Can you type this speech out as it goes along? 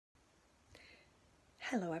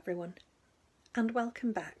Hello everyone, and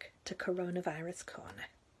welcome back to Coronavirus Corner.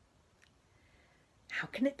 How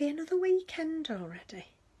can it be another weekend already?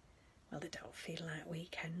 Well, they don't feel like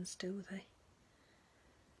weekends, do they?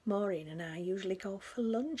 Maureen and I usually go for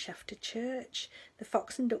lunch after church. The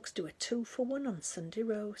Fox and Ducks do a 2-for-1 on Sunday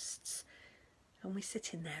roasts, and we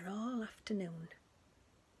sit in there all afternoon.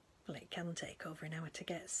 Well, it can take over an hour to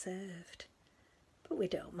get served, but we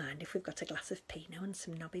don't mind if we've got a glass of Pinot and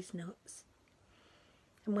some Nobby's nuts.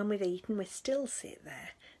 And when we've eaten, we still sit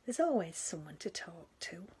there. There's always someone to talk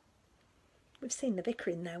to. We've seen the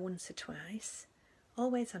Vicar in there once or twice,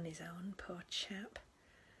 always on his own, poor chap.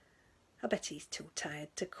 I bet he's too tired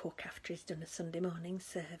to cook after he's done a Sunday morning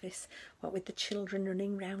service, what with the children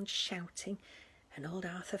running round shouting and old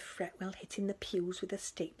Arthur Fretwell hitting the pews with a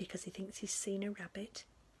stick because he thinks he's seen a rabbit.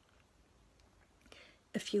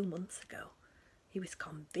 A few months ago, he was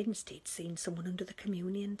convinced he'd seen someone under the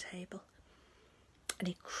communion table, and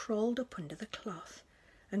he crawled up under the cloth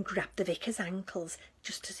and grabbed the vicar's ankles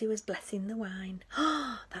just as he was blessing the wine.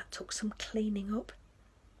 That took some cleaning up.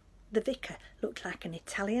 The vicar looked like an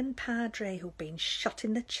Italian padre who'd been shot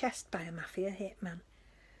in the chest by a mafia hitman.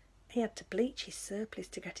 He had to bleach his surplice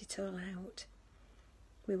to get it all out.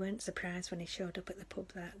 We weren't surprised when he showed up at the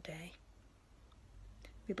pub that day.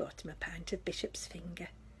 We bought him a pint of Bishop's Finger,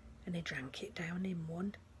 and he drank it down in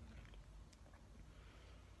one.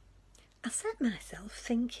 I set myself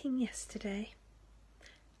thinking yesterday,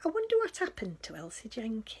 I wonder what happened to Elsie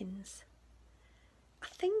Jenkins. I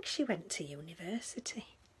think she went to university.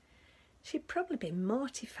 She'd probably been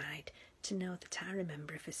mortified to know that I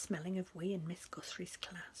remember of her smelling of wee in Miss Guthrie's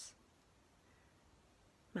class.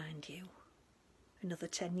 Mind you, another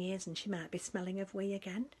 10 years and she might be smelling of wee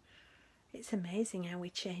again. It's amazing how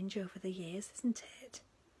we change over the years, isn't it?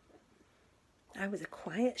 I was a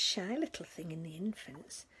quiet, shy little thing in the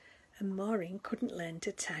infants, and Maureen couldn't learn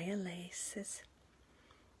to tie her laces.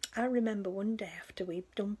 I remember one day after we'd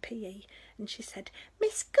done PE, and she said,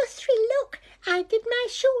 "Miss Guthrie, look, I did my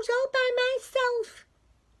shoes all by myself."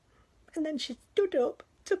 And then she stood up,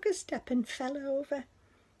 took a step and fell over,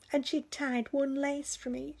 and she'd tied one lace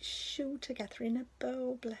from each shoe together in a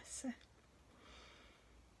bow, bless her.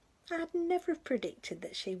 I'd never have predicted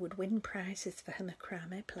that she would win prizes for her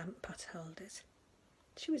macrame plant pot holders.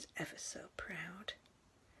 She was ever so proud.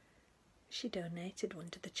 She donated one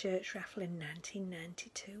to the church raffle in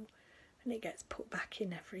 1992, and it gets put back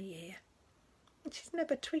in every year. And she's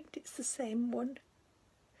never twigged it's the same one.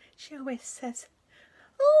 She always says,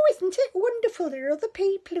 "Oh, isn't it wonderful there are other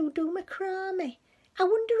people who do macrame? I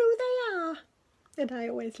wonder who they are." And I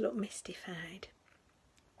always look mystified.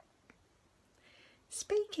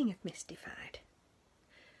 Speaking of mystified,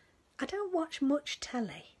 I don't watch much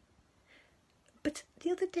telly, but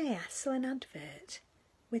the other day I saw an advert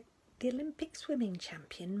with the Olympic swimming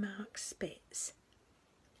champion Mark Spitz,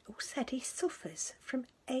 who said he suffers from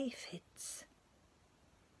aphids.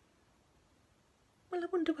 Well, I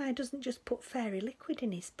wonder why he doesn't just put fairy liquid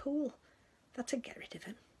in his pool. That'd get rid of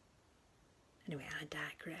him. Anyway, I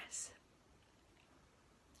digress.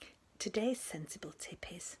 Today's sensible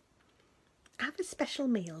tip is, have a special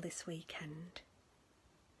meal this weekend.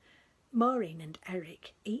 Maureen and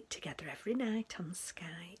Eric eat together every night on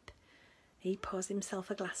Skype. He pours himself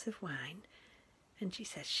a glass of wine, and she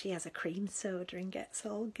says she has a cream soda and gets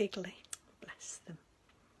all giggly. Bless them.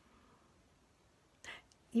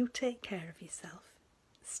 You take care of yourself,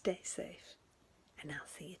 stay safe, and I'll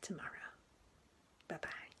see you tomorrow.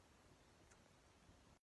 Bye-bye.